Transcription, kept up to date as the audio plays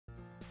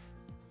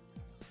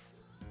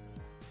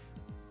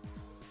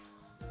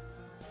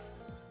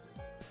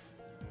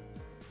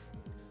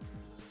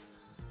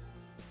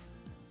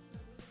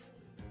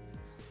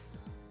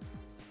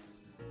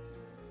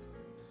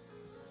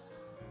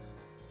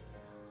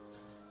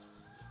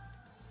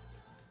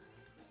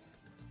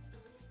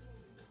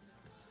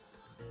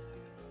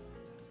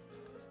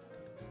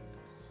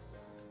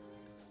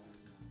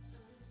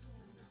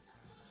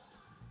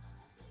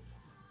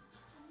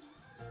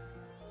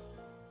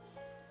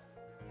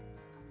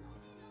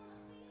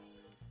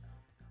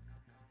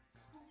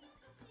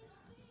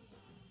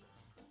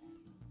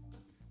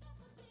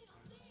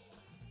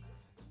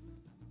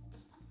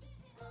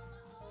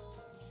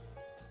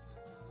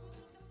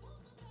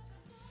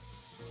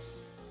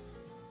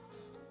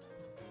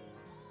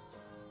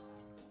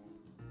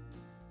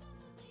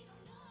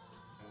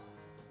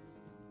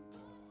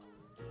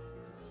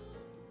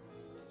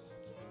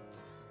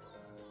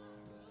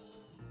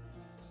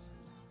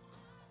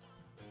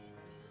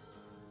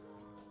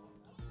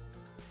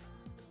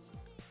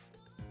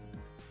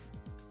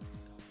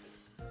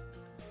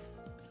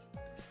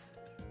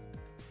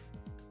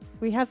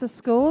We have the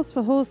scores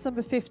for horse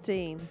number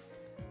 15.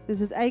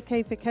 This is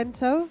AK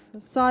Ficento,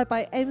 sired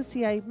by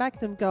MCA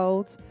Magnum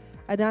Gold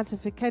and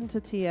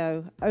Antificenta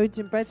Tio, owned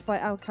and bred by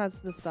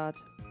Alcaznesstad.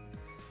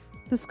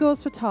 The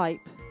scores for type: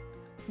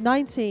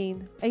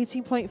 19,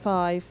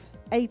 18.5,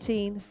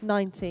 18,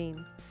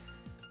 19.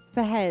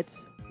 For head: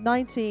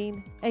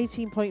 19,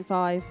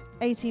 18.5,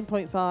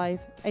 18.5,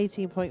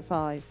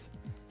 18.5.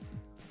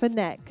 For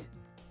neck: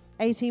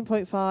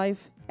 18.5,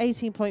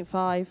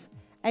 18.5,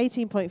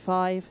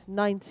 18.5,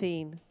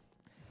 19.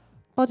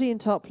 Body and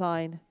top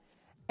line: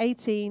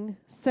 18,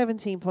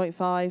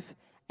 17.5,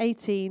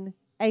 18,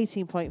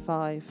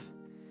 18.5.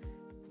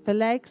 For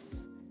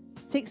legs: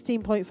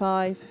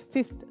 16.5,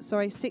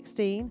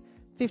 16,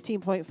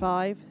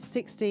 15.5,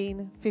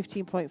 16,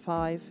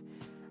 15.5.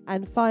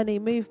 And finally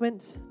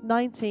movement: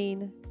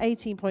 19,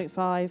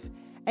 18.5,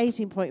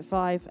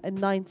 18.5 and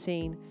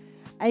 19.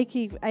 AK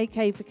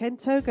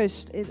Ficento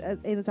goes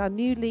in as our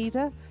new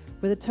leader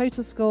with a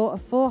total score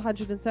of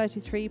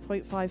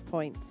 433.5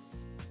 points.